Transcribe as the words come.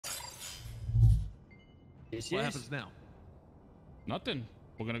What happens now? Nothing.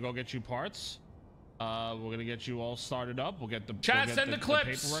 We're gonna go get you parts. We're gonna get you all started up. We'll get the send the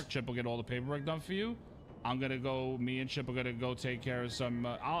clips. paperwork. Chip will get all the paperwork done for you. I'm gonna go. Me and Chip are gonna go take care of some.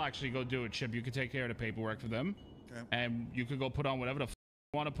 I'll actually go do it. Chip, you can take care of the paperwork for them, and you can go put on whatever the f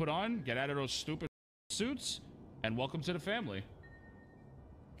you want to put on. Get out of those stupid suits, and welcome to the family.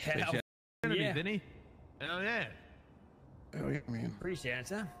 Hell yeah, Vinny. Hell yeah. Oh, yeah, man. Appreciate it,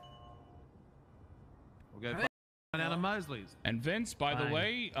 sir. We'll go out of Mosley's. And Vince, by the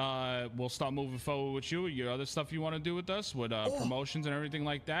way, we'll start moving forward with you. Your other stuff you want to do with us, with promotions and everything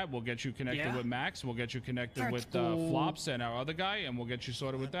like that. We'll get you connected with Max. We'll get you connected with Flops and our other guy, and we'll get you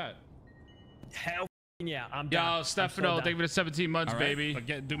sorted with that. Hell yeah, I'm down. Yo, Stefano, thank you for the 17 months, baby.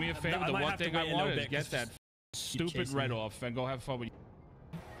 But do me a favor. The one thing I want is get that stupid red off and go have fun with you.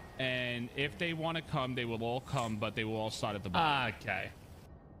 And if they want to come, they will all come, but they will all start at the bottom. Okay.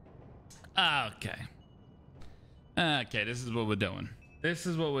 Okay. Okay, this is what we're doing. This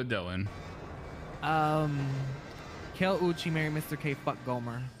is what we're doing. Kill Uchi, marry Mr. K, fuck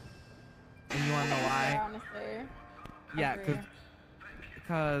Gomer. And you wanna know why? Honestly. Yeah,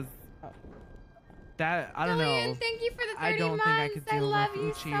 cause that, I don't know. Thank you for the 30 I don't think I months. could I deal love with you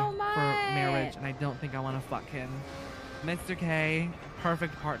Uchi so much. for marriage, and I don't think I want to fuck him. Mr. K,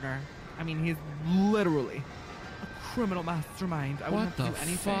 perfect partner. I mean, he's literally a criminal mastermind. I wouldn't have to do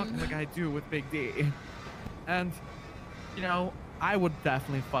anything like I do with Big D. And, you know, I would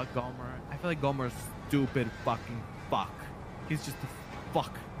definitely fuck Gomer. I feel like Gomer's stupid fucking fuck. He's just a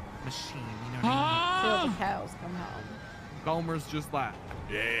fuck machine, you know what I Till the cows come home. mean? Gomer's just like,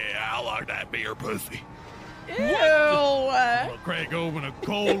 Yeah, I like that beer pussy. Ew. Well, crack open a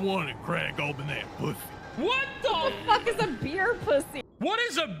cold one and crack open that pussy. What What the fuck is a beer pussy? What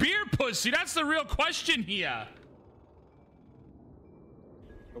is a beer pussy? That's the real question here.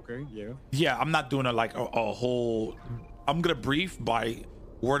 Okay, yeah. Yeah, I'm not doing a whole. I'm gonna brief by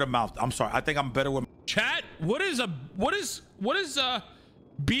word of mouth. I'm sorry. I think I'm better with Chat. What is a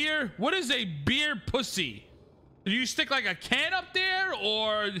beer? What is a beer pussy? Do you stick like a can up there,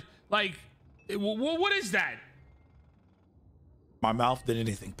 or like what is that? my mouth than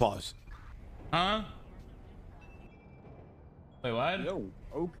anything. Pause. Huh? Wait, what? Yo,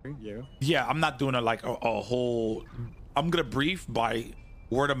 okay, yeah. Yeah, I'm not doing a whole. I'm gonna brief by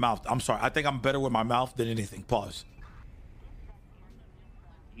word of mouth. I'm sorry. I think I'm better with my mouth than anything. Pause.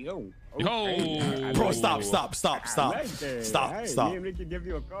 Yo. Yo. Bro, stop. Hey, Nick can give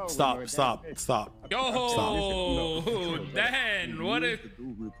you a call. Stop. Yo, Dan, what is?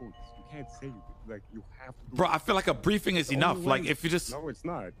 You can't say like you have to. Bro, I feel like a briefing is enough. Like if you just. No, it's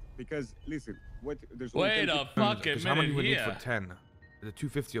not. Because listen, there's. Wait a fucking minute. How many we need here. for 10? The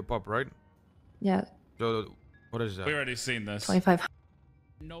 250 a pop, right? Yeah. So what is that? We already seen this. 25.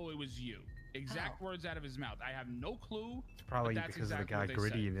 No, it was you. Exact words out of his mouth. I have no clue. It's probably but that's because exactly of what the they guy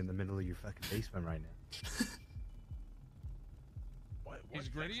gritty said. in the middle of your fucking basement right now. He's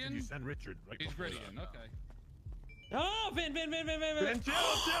Grittian? You send Richard right He's before Grittian, that. okay. Oh, Vin. Chill,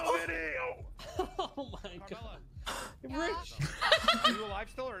 Vinny! Oh my god. Rich. Are you alive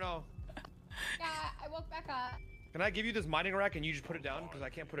still or no? Yeah, I woke back up. Can I give you this mining rack and you just put it down? Because I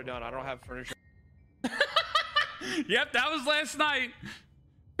can't put it down. I don't have furniture. Yep, that was last night.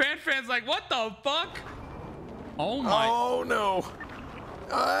 Fan's like, what the fuck? Oh my. Oh no.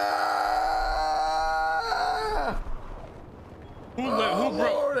 Who Oh,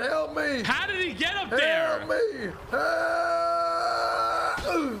 broke? Lord, help me! How did he get up there? Help me!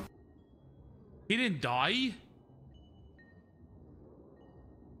 He didn't die?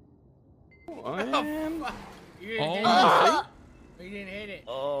 Oh, you didn't hit it.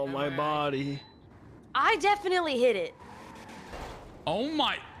 Oh, my body. I definitely hit it. Oh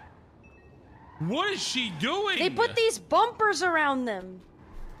my. What is she doing? They put these bumpers around them.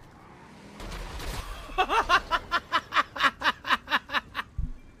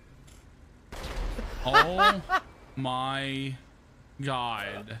 Oh my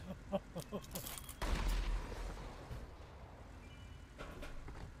god.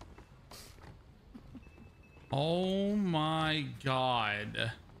 Oh my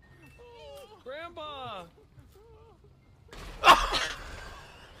god. Grandpa!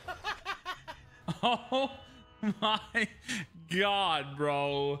 Oh my god,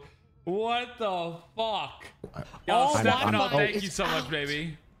 bro. What the fuck? Yo, Stefano, thank you so much,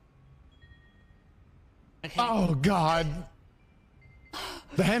 baby. Oh God.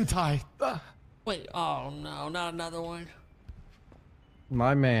 The hentai. Wait, oh no, not another one.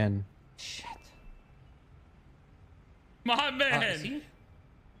 My man. Shit. My Is man. he?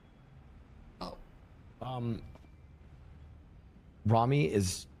 Oh. Rami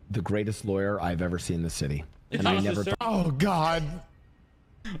is the greatest lawyer I've ever seen in the city. And I never. Oh God.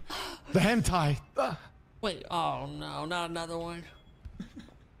 The hentai. Wait, oh no, not another one.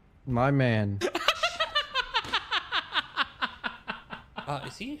 My man.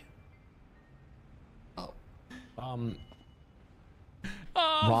 Is he? Oh. Rami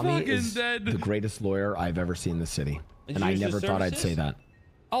fucking is dead. the greatest lawyer I've ever seen in the city. And I never thought I'd say that.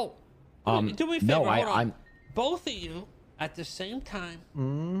 Oh. Do me a favor, no, hold on. I'm. Both of you at the same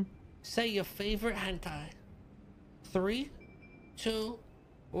time. Say your favorite hentai. 3, 2,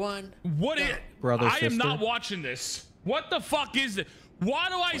 1. What is? Brother, I am not sister? watching this. What the fuck is it? Why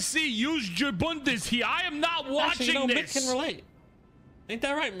do I see use Jabundas here? I am not watching Actually, no, this. Mick can relate. Ain't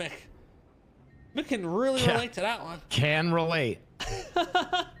that right, Mick? Mick can really relate to that one. Can relate.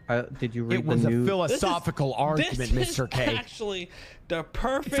 Did you read It was the a new? philosophical argument, This Mr. is K. actually the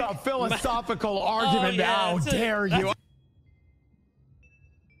perfect. It's a philosophical argument. yeah, How that's it. dare you?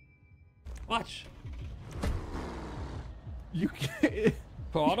 Watch. You can't.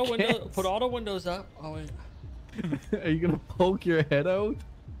 Put all the windows. Put all the windows up. Oh wait. Are you gonna poke your head out?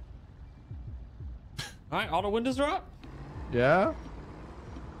 All right, all the windows are up. Yeah.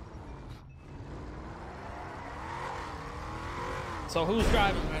 So who's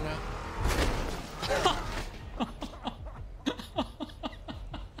driving right now?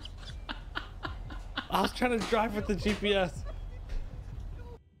 I was trying to drive with the GPS.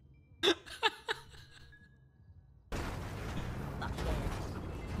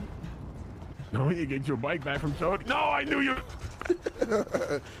 No, you get your bike back from Shotz. No, I knew you.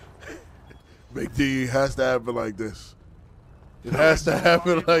 Big D has to happen like this. It has to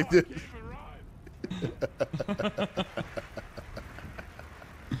happen like this.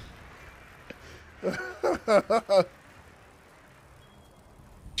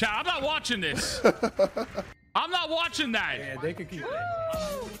 Chat, I'm not watching this. I'm not watching that. Yeah, they could keep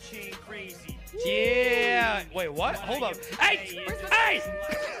Yeah. Wait, what? Hold up. Hey! Hey!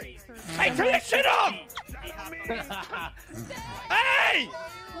 Hey, turn that shit off! Hey!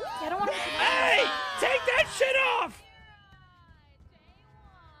 I don't want to. Hey! Take that shit off!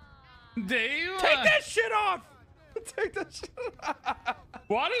 Dave, Take that shit off! Take that shit off.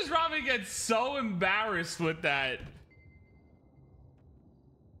 why does Rami get so embarrassed with that?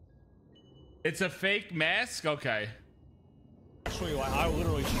 It's a fake mask? Okay. Actually, like, I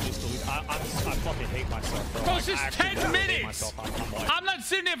literally should just delete. I fucking hate myself, bro. Bro, it's Like, just I actually 10 hate minutes. myself. I'm like, I'm not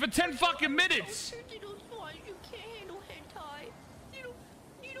sitting there for 10 fucking minutes. You can't handle hentai.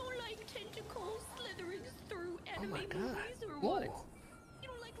 You don't like tentacles slithering through anime movies or what? You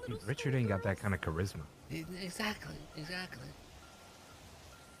don't like little Richard ain't got that kind of charisma. Exactly. Exactly.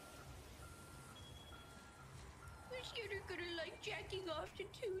 You're scared you're gonna like jacking off to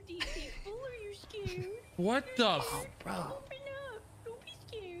 2D people? Are you scared? What the? Bro. Open up. Don't be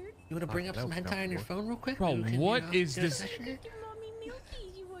scared. You want to bring up some hentai on your phone real quick? Bro, Maybe we can, what is get a this? session in? The mommy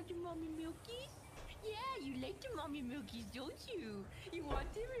milkies. You want the mommy milkies? Yeah, you like the mommy milkies, don't you? You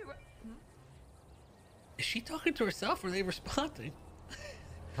want them? Is she talking to herself or are they responding?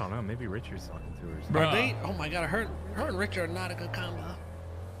 I don't know. Maybe Richard's talking to her. Bro, they, oh my god, her and Richard are not a good combo.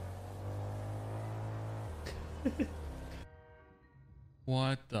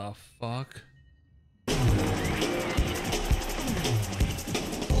 What the fuck?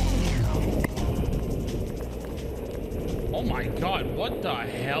 Oh my god, what the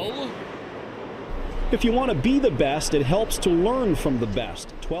hell? If you want to be the best, it helps to learn from the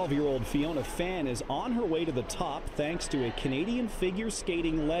best. 12-year-old Fiona Fan is on her way to the top thanks to a Canadian figure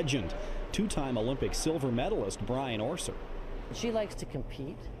skating legend, two-time Olympic silver medalist Brian Orser. She likes to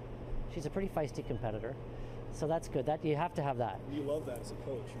compete. She's a pretty feisty competitor. So that's good. That you have to have that. You love that as a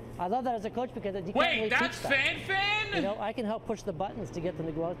coach. I love that as a coach because you can't Wait, really that's teach that. Fan? You know, I can help push the buttons to get them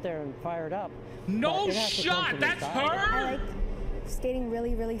to go out there and fire it up. No But it has to come shot, from that's inside. her? I like skating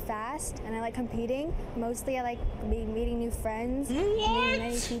really, really fast, and I like competing. Mostly I like meeting new friends, meeting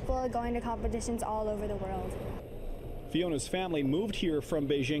many people, going to competitions all over the world. Fiona's family moved here from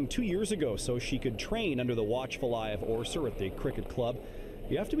Beijing 2 years ago so she could train under the watchful eye of Orser at the cricket club.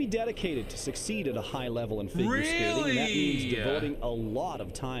 You have to be dedicated to succeed at a high level in figure skating, and that means devoting a lot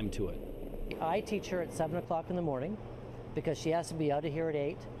of time to it. I teach her at 7 o'clock in the morning because she has to be out of here at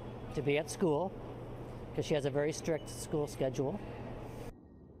 8 to be at school because she has a very strict school schedule.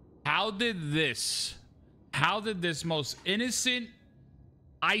 How did this most innocent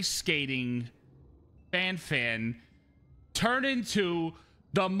ice skating fan turn into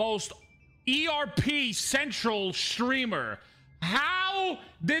the most ERP central streamer? How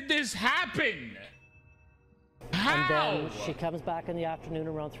did this happen? How? And then she comes back in the afternoon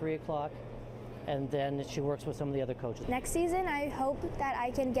around 3 o'clock and then she works with some of the other coaches. Next season, I hope that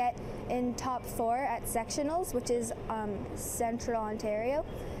I can get in top 4 at sectionals, which is Central Ontario.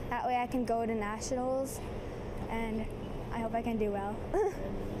 That way I can go to nationals, and I hope I can do well.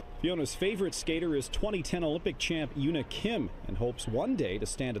 Fiona's favorite skater is 2010 Olympic champ Una Kim, and hopes one day to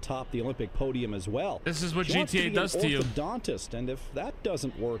stand atop the Olympic podium as well. This is what She wants to GTA be does an to you. orthodontist, and if that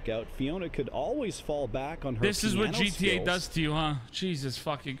doesn't work out, Fiona could always fall back on her This is what piano GTA skills. does to you, huh? Jesus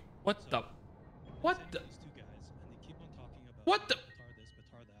fucking. What the? What the? What the?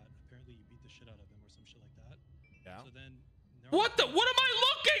 What the? What am I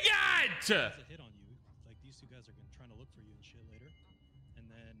looking at? Like these two guys are trying to look for you and shit later. And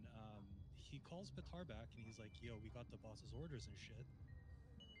then he calls Petar back and he's like, yo, we got the boss's orders and shit.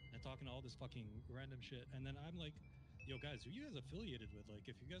 And talking all this fucking random shit. And then I'm like, yo guys, who you guys affiliated with? Like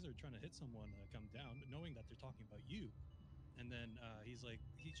if you guys are trying to hit someone, come down, knowing that they're talking about you. And then he's like,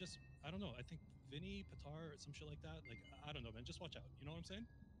 he just, I don't know, I think Vinny, Petar, some shit like that. Like, I don't know, man, just watch out. You know what I'm saying?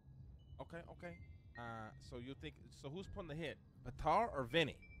 Okay, okay. So you think, so who's putting the hit? Petar or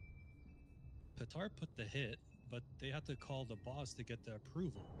Vinny? Petar put the hit, but they had to call the boss to get the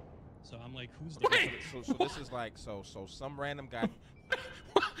approval. So I'm like, who's the So this is like, so some random guy.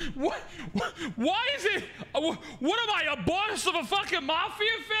 What? Why is it? What am I, a boss of a fucking mafia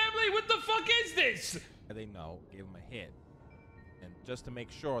family? What the fuck is this? They know, gave him a hit. And just to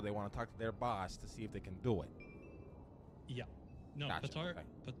make sure, they want to talk to their boss to see if they can do it. Yeah. No, Gotcha, Petar,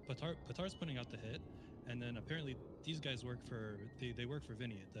 okay. Petar's putting out the hit, and then apparently these guys work for they work for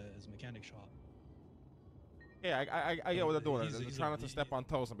Vinny at his mechanic shop. Yeah, I get what they're doing. They're He's trying like- not to step on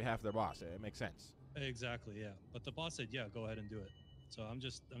toes on behalf of their boss. It makes sense. Exactly, yeah. But the boss said, yeah, go ahead and do it. So I'm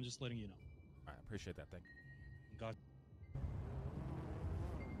just letting you know. I appreciate that. Thank you. Got.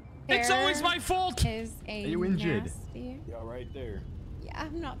 It's always my fault. Is a Are you injured? nasty. Yeah, right there. Yeah,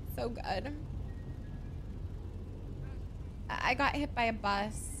 I'm not so good. I got hit by a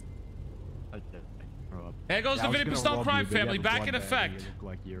bus. There goes the Vinny Pistol crime family back in effect.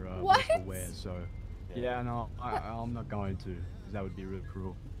 Like you're, What? aware, so yeah, no, I'm not going to, 'cause that would be really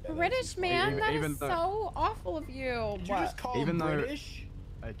cruel. British man, that even is though- so awful of you. Even though, okay,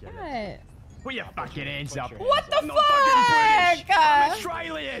 What? put your fucking hands up. What the I'm not fucking British. fuck? I'm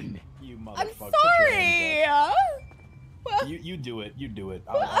Australian. You I'm motherfucker. Put your hands sorry. up. You do it. You do it.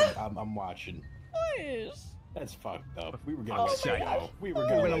 I'm watching. Gosh. That's fucked up. We were gonna Oh let my you God. go. We were I'm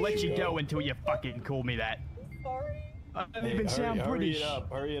gonna gonna let you go until you fucking call me that. Sorry. I don't even sound British.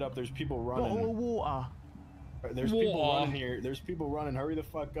 Hurry it up. There's people Bottle of running. water. There's people running here. There's people running. Hurry the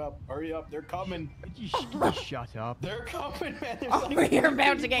fuck up. Hurry up. They're coming. You shut up. They're coming, man. There's Oh, like you're 3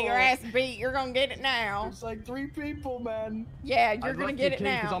 about to get your people. ass beat. You're gonna get it now. There's like 3 people, man. Yeah, you're I gonna left get your it key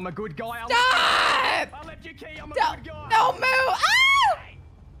 'cause now. I'm a good guy. Stop! I left your key. I'm a good guy. Don't move! Ah!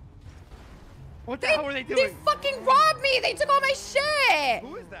 What the hell are they They doing? fucking robbed me! They took all my shit!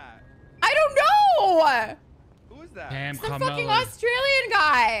 Who is that? I don't know! Who is that? Damn, Some fucking Carmella. Australian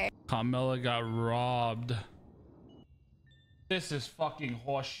guy! Carmella got robbed. This is fucking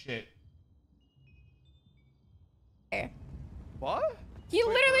horse shit. What? He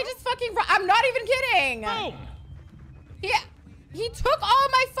literally just fucking I'm not even kidding! Boom! He took all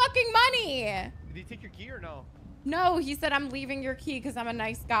my fucking money! Did he take your key or no? No, he said I'm leaving your key because I'm a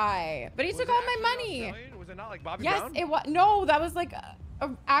nice guy. But he took all my money. Australian? Was it not like Bobby Yes, Brown? it was. No, that was like a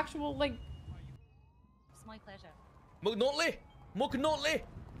actual like. It's my pleasure. McNaughtley! McNaughtley!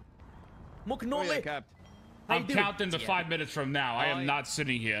 McNaughtley! Oh, yeah, Cap. How I'm you doing? counting to 5 minutes from now. I am not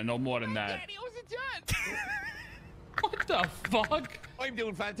sitting here. No more than that. Daddy, who's it done? What the fuck? I'm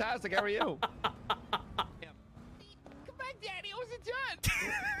doing fantastic. How are you? Come back, Daddy. Who's it done?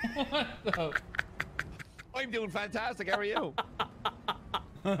 What the? I'm doing fantastic. How are you?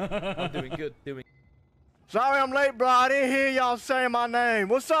 I'm doing good. Sorry I'm late, bro. I didn't hear y'all say my name.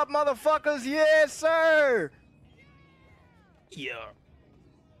 What's up, motherfuckers? Yes, sir. Yeah.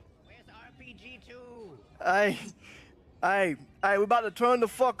 Hey, we about to turn the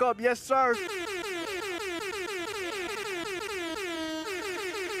fuck up. Yes, sir.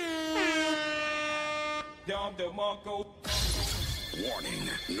 Warning,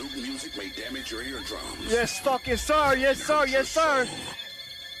 new music may damage your eardrums. Yes, fucking sir. Yes, sir. Yes, sir.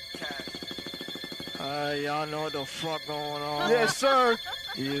 Y'all know what the fuck going on. Yes, sir.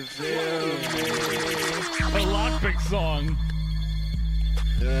 You feel me? The lockpick song.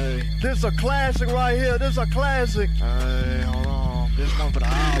 Hey, this is a classic right here. This is a classic. Hey, hold on. This one for the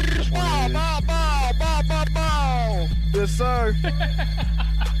house. This one. Bow. Yes, sir.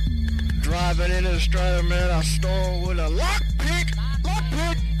 Driving in the strata, man, I stole with a lockpick.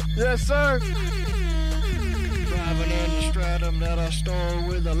 Yes, sir. Driving in the stratum that I stole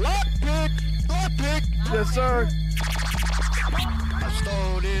with a lockpick. Lockpick. Yes, sir. I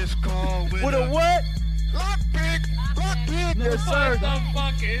stole this car with a what? Lockpick. Lockpick. Yes, sir. What the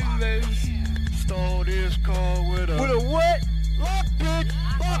fuck is this? Stole this car with a what? Lockpick.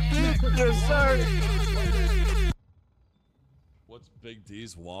 Lockpick. Yes, sir. What's Big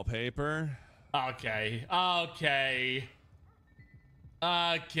D's wallpaper? Okay. Okay.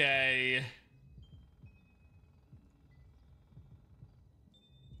 Okay.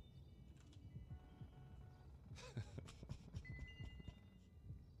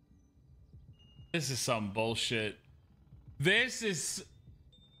 This is some bullshit. This is...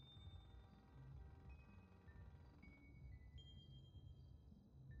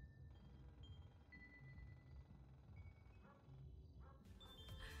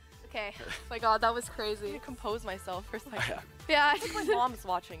 Okay. Oh my god, that was crazy. I need to compose myself for a second. Yeah. I think my mom's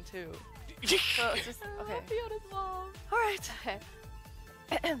watching too. So it's just okay. Fiona's mom. All right. Okay.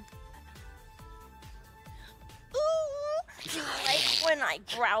 Ooh, you like when I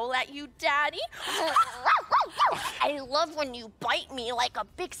growl at you, Daddy? I love when you bite me like a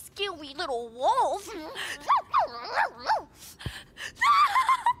big, skilly little wolf. Oh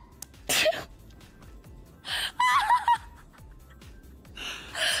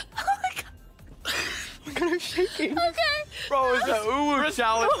my god. I'm gonna shaking. Okay. Bro, it's a ooh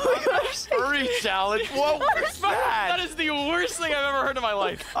challenge. Furry challenge. What was that? That is the worst thing I've ever heard in my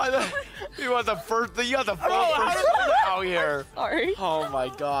life. You want the first thing? You got the full out here. Sorry. Oh my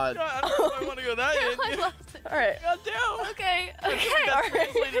god. I don't know if I want to go that in. I lost it. All right. God damn. Okay. I Okay. got All right.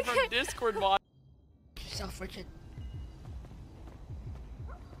 translated from Discord mod. Yourself, Richard.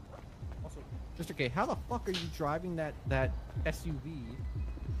 Just okay, how the fuck are you driving that SUV?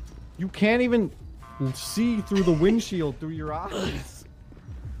 You can't even see through the windshield through your eyes.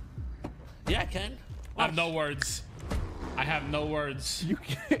 Yeah, I can. I have no words. I have no words. You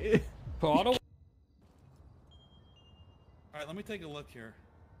can't. All right, let me take a look here.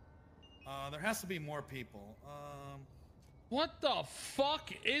 There has to be more people. What the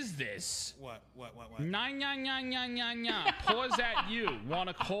fuck is this? What? Nah. Pause at you. Want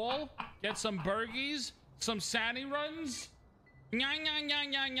to call? Get some burgies? Some Sandy runs? Nah.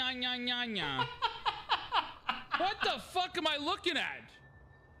 What the fuck am I looking at?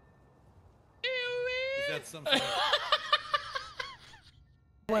 Is that something?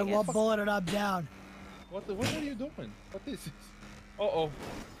 Wait, what bullet and I'm down. What are you doing? What is this? Uh-oh.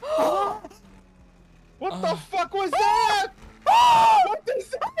 What the fuck was that? What is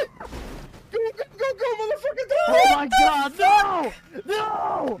that? Go, motherfucker, go! Oh my god, no!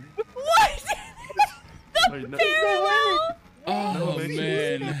 No! What? The parallel? Oh,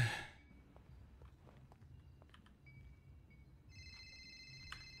 man.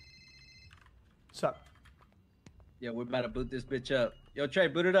 What's up? Yeah, we're about to boot this bitch up. Yo, Trey,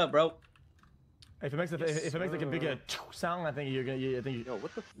 boot it up, bro. If it makes like a big sound, I think you're gonna. Yo,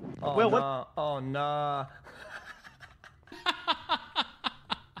 what the? Oh, Well, nah. What? Oh nah.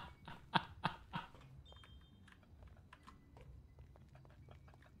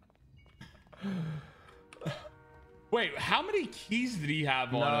 Wait, how many keys did he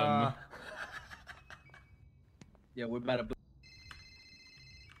have on him? Yeah, we're about to boot.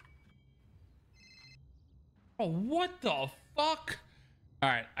 Oh, what the fuck? All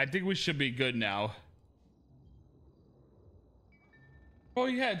right, I think we should be good now. Oh,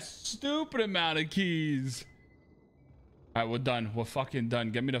 he had stupid amount of keys. All right, we're done. We're fucking done.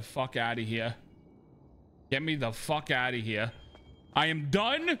 Get me the fuck out of here. Get me the fuck out of here. I am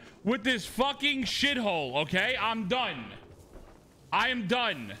done with this fucking shithole, okay? I'm done. I am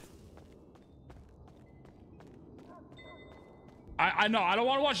done. I know. I don't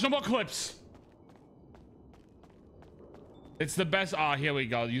want to watch no more clips. It's the best. Ah, here we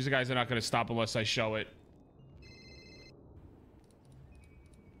go. You guys are not going to stop unless I show it.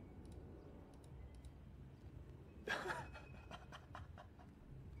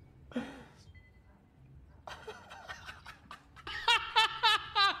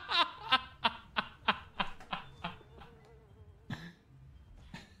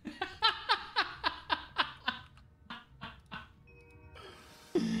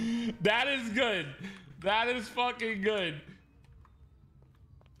 That is good. That is fucking good.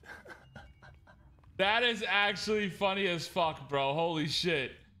 That is actually funny as fuck, bro. Holy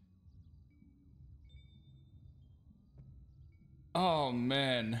shit. Oh,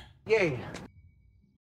 man. Yay.